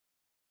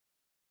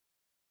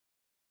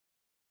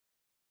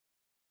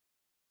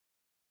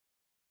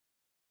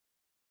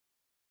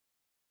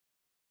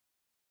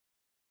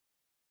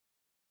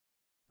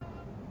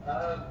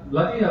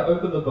Luckily, I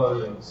opened the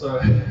bowling, so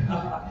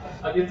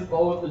I get to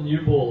bowl with the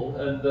new ball,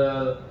 and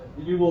the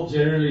new ball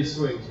generally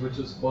swings, which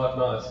is quite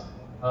nice.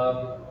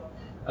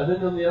 And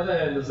then on the other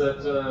hand is that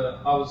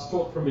I was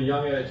taught from a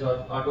young age,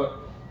 I got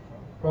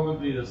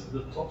probably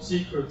the top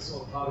secrets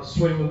of how to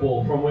swing the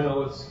ball from when I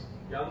was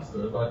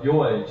youngster, about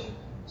your age.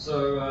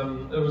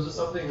 So it was just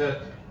something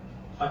that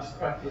I just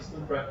practiced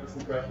and practiced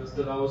and practiced,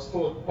 and I was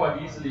taught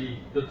quite easily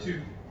the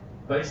two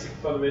basic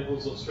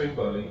fundamentals of swing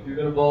bowling. If you're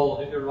going to bowl,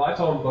 if you're a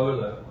right-arm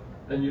bowler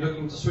and you're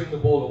looking to swing the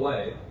ball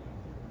away,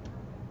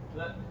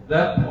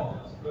 that part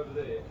over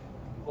there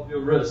of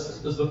your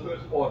wrist is the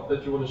first part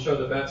that you want to show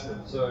the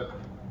batsman. So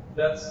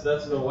that's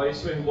an away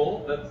swing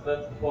ball. That's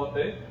the part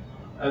there.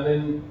 And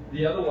then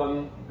the other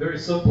one, very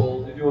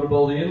simple. If you want to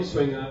bowl the in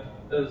swinger,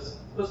 is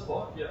this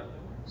part here.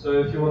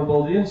 So if you want to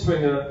bowl the in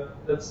swinger,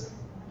 it's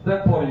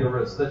that part of your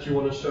wrist that you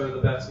want to show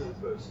the batsman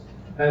first.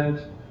 And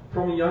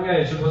from a young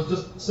age, it was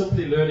just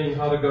simply learning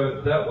how to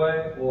go that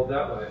way or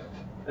that way.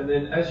 And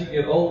then as you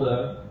get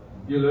older,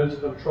 you learn to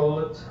control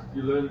it.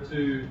 You learn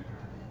to,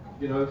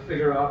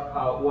 figure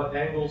out what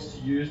angles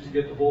to use to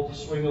get the ball to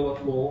swing a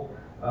lot more.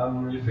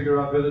 You figure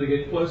out whether to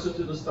get closer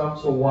to the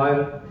stumps or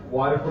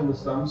wider from the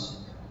stumps.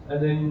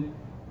 And then,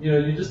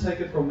 you just take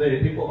it from there.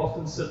 People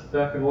often sit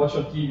back and watch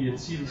on TV and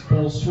see this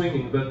ball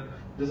swinging, but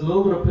there's a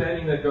little bit of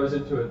planning that goes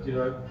into it.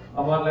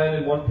 I might land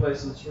in one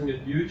place and swing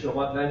it huge. I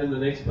might land in the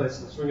next place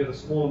and swing it a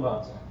small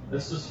amount.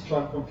 That's just to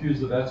try and confuse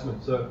the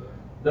batsman. So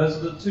those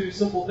are the two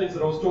simple things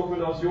that I was taught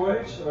when I was your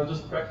age, and I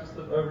just practiced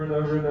it over and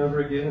over and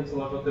over again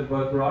until I got them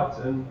both right.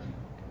 And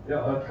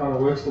yeah, it kind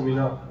of works for me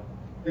now.